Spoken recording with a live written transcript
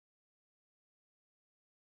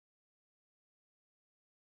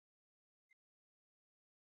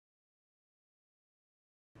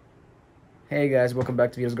Hey guys, welcome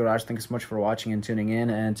back to VITO'S Garage. Thank you so much for watching and tuning in.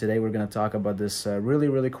 And today we're going to talk about this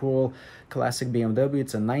really cool classic BMW.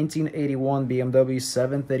 It's a 1981 BMW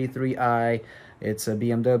 733i. It's a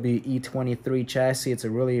BMW E23 chassis. It's a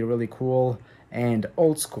really cool and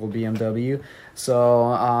old school BMW.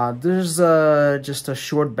 So there's just a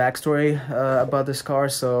short backstory about this car.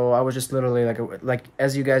 So I was just literally like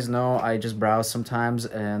as you guys know, I just browse sometimes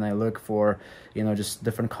and I look for, you know, just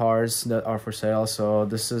different cars that are for sale. So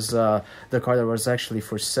this is the car that was actually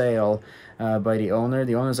for sale by the owner.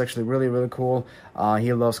 The owner is actually really cool.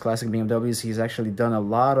 He loves classic BMWs. He's actually done a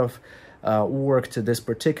lot of work to this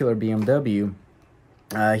particular BMW.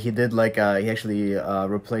 He did he actually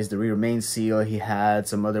replaced the rear main seal. He had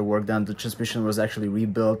some other work done. The transmission was actually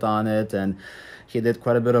rebuilt on it, and he did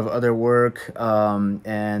quite a bit of other work.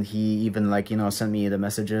 And he even sent me the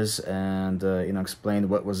messages and explained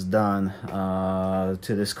what was done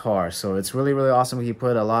to this car. So it's really awesome. He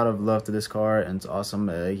put a lot of love to this car, and it's awesome.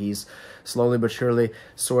 He's slowly but surely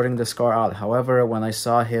sorting this car out. However, when I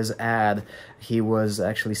saw his ad, he was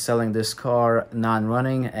actually selling this car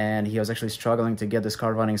non-running, and he was actually struggling to get this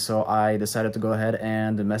car running. So I decided to go ahead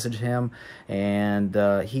and message him, and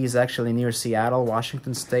he's actually near Seattle,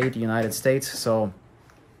 Washington State, United States. So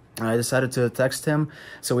I decided to text him.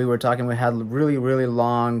 So we were talking, we had really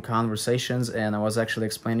long conversations, and I was actually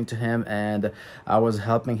explaining to him, and I was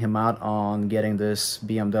helping him out on getting this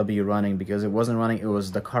BMW running, because it wasn't running.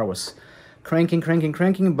 The car was cranking,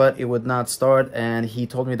 but it would not start. And he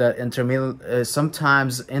told me that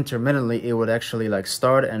sometimes intermittently it would actually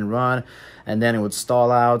start and run, and then it would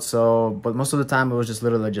stall out. So but most of the time it was just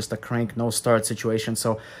literally just a crank, no start situation.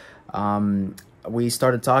 So we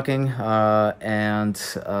started talking, and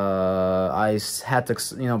I had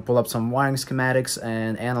to pull up some wiring schematics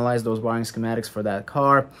and analyze those wiring schematics for that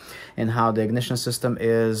car and how the ignition system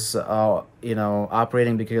is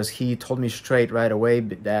operating, because he told me straight right away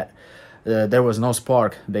that there was no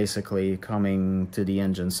spark basically coming to the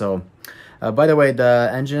engine. So by the way,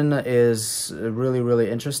 the engine is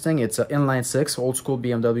really interesting. It's an inline six old school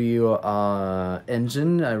BMW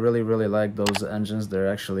engine. I really like those engines.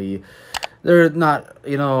 They're actually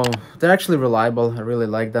reliable. I really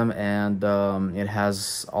like them. And it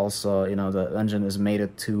has also, the engine is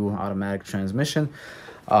mated to automatic transmission.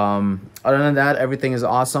 Other than that, everything is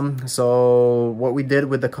awesome. So what we did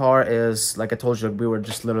with the car is, like I told you, we were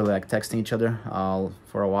just literally texting each other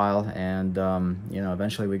for a while, and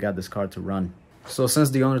eventually we got this car to run. So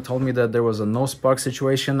since the owner told me that there was a no spark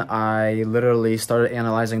situation, I literally started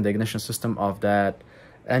analyzing the ignition system of that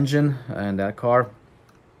engine and that car.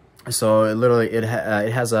 So it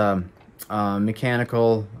has a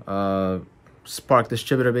mechanical spark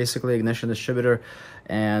distributor, basically ignition distributor,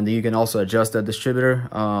 and you can also adjust that distributor.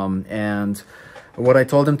 And what I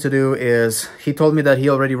told him to do is, he told me that he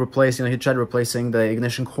already replaced, he tried replacing the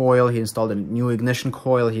ignition coil. He installed a new ignition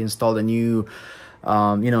coil. He installed a new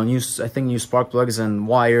new spark plugs and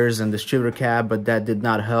wires and distributor cap, but that did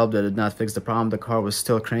not help. That did not fix the problem. The car was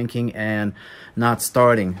still cranking and not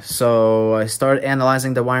starting. So I started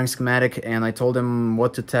analyzing the wiring schematic, and I told him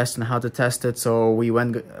what to test and how to test it. So we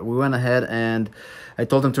went ahead, and I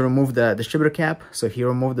told him to remove the distributor cap. So he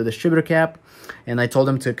removed the distributor cap, and I told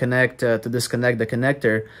him to disconnect the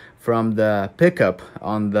connector from the pickup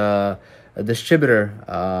on the distributor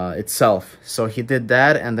itself. So he did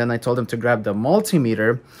that, and then I told him to grab the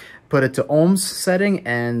multimeter, put it to ohms setting,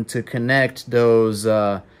 and to connect those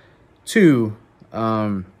two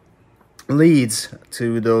leads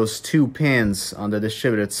to those two pins on the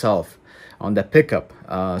distributor itself on the pickup.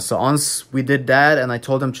 So once we did that, and I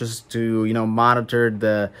told him just to monitor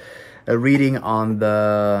the reading on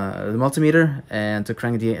the multimeter, and to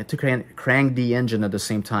crank the engine at the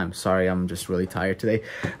same time. Sorry, I'm just really tired today,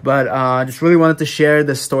 but I just really wanted to share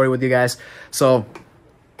this story with you guys. So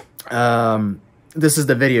this is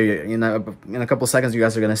the video. In a couple seconds you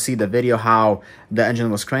guys are gonna see the video, how the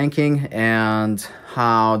engine was cranking and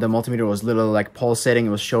how the multimeter was literally pulsating. It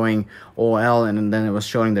was showing OL, and then it was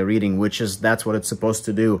showing the reading, that's what it's supposed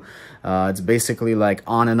to do. It's basically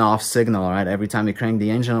on and off signal, right? Every time you crank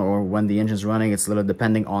the engine or when the engine's running, it's literally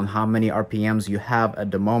depending on how many RPMs you have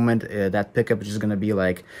at the moment. That pickup is just gonna be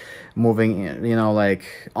moving,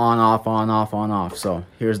 on off. So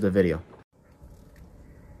here's the video.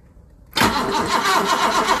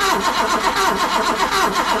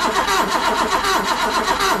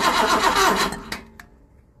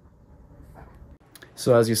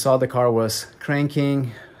 So as you saw, the car was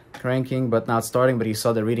cranking but not starting, but you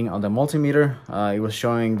saw the reading on the multimeter. It was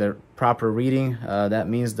showing the proper reading. That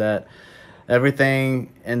means that everything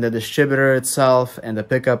in the distributor itself and the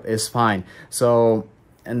pickup is fine. So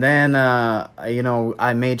and then you know,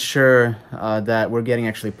 I made sure that we're getting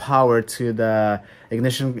actually power to the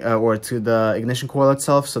ignition or to the ignition coil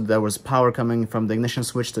itself, so there was power coming from the ignition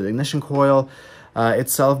switch to the ignition coil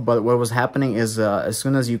itself. But what was happening is as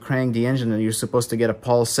soon as you crank the engine, you're supposed to get a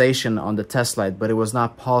pulsation on the test light, but it was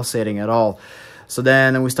not pulsating at all. So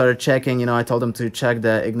then we started checking, you know, I told them to check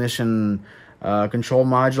the ignition control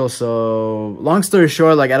module. So long story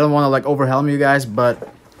short, like, I don't want to like overwhelm you guys,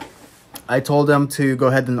 but I told them to go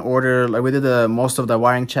ahead and order, like, we did most of the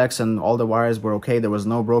wiring checks and all the wires were okay. There was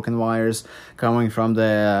no broken wires coming from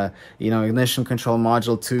the you know, ignition control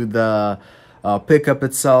module to the pickup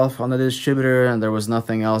itself on the distributor, and there was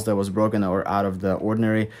nothing else that was broken or out of the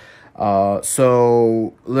ordinary.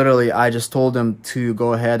 So literally I just told him to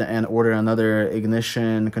go ahead and order another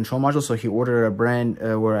ignition control module. So he ordered a brand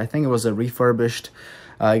where I think it was a refurbished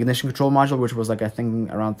ignition control module, which was like, I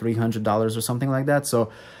think around $300 or something like that. So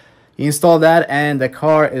he installed that and the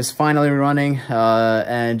car is finally running.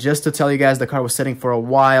 And just to tell you guys, the car was sitting for a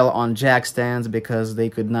while on jack stands because he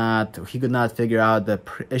could not figure out the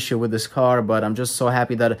issue with this car. But I'm just so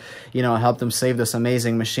happy that, you know, I helped him save this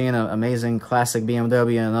amazing machine, an amazing classic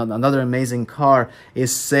BMW, and another amazing car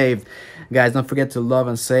is saved. Guys, don't forget to love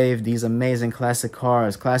and save these amazing classic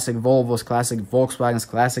cars, classic Volvos, classic Volkswagens,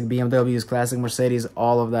 classic BMWs, classic Mercedes,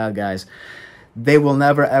 all of that, guys. They will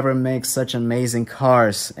never ever make such amazing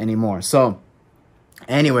cars anymore. So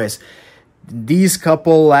anyways, these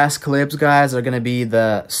couple last clips, guys, are gonna be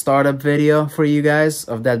the startup video for you guys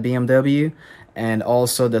of that BMW and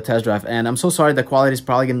also the test drive. And I'm so sorry, the quality is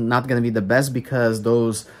probably not gonna be the best because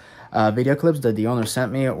those video clips that the owner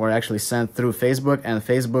sent me were actually sent through Facebook, and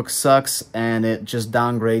Facebook sucks and it just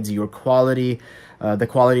downgrades your quality, the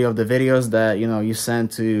quality of the videos that, you know, you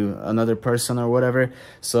send to another person or whatever.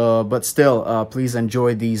 So but still, please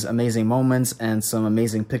enjoy these amazing moments and some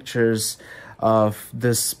amazing pictures of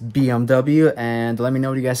this BMW, and let me know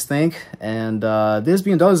what you guys think. And this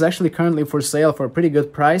BMW is actually currently for sale for a pretty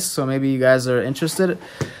good price, so maybe you guys are interested.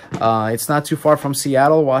 It's not too far from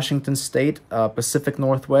Seattle, Washington State, Pacific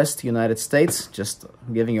Northwest, United States. Just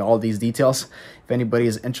giving you all these details. If anybody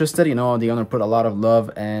is interested, you know, the owner put a lot of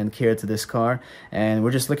love and care to this car, and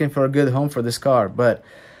we're just looking for a good home for this car. But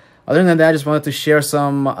other than that, I just wanted to share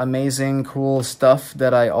some amazing, cool stuff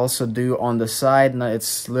that I also do on the side. And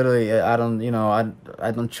it's literally, I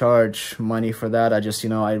don't charge money for that. I just, you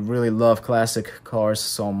know, I really love classic cars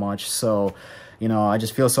so much. So, you know, I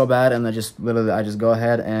just feel so bad, and I just go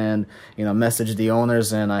ahead and, you know, message the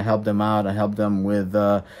owners and I help them out. I help them with,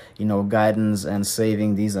 you know, guidance and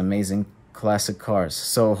saving these amazing classic cars.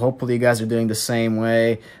 So hopefully you guys are doing the same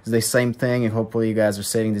way, the same thing, and hopefully you guys are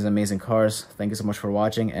saving these amazing cars. Thank you so much for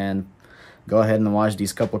watching, and go ahead and watch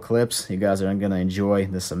these couple clips. You guys are gonna enjoy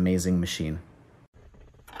this amazing machine.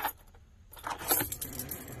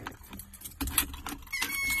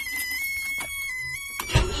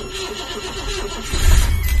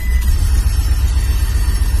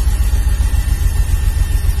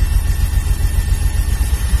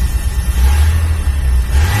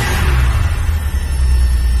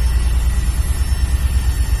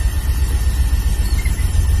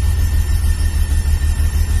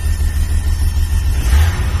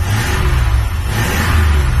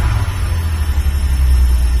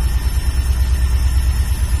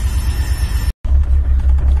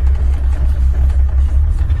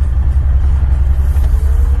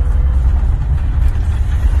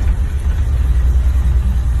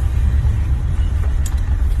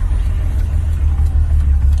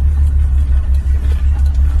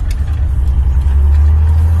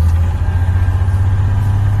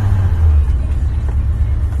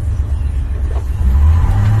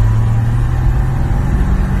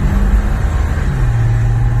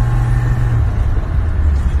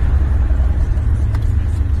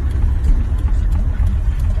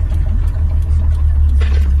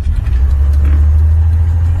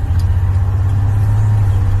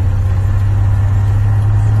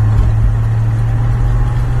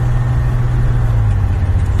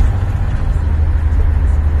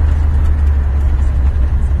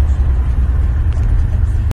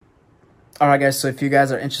 Alright guys, so if you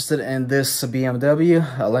guys are interested in this BMW,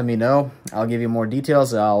 let me know. I'll give you more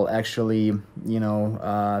details. I'll actually, you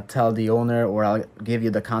know, tell the owner, or I'll give you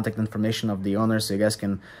the contact information of the owner so you guys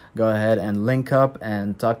can go ahead and link up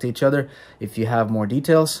and talk to each other if you have more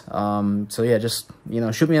details. So yeah, just, you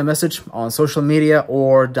know, shoot me a message on social media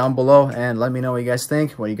or down below and let me know what you guys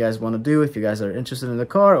think, what you guys want to do, if you guys are interested in the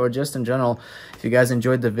car or just in general. If you guys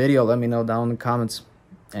enjoyed the video, let me know down in the comments.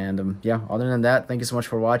 And yeah, other than that, thank you so much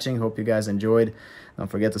for watching. Hope you guys enjoyed. Don't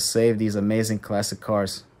forget to save these amazing classic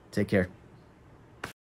cars. Take care.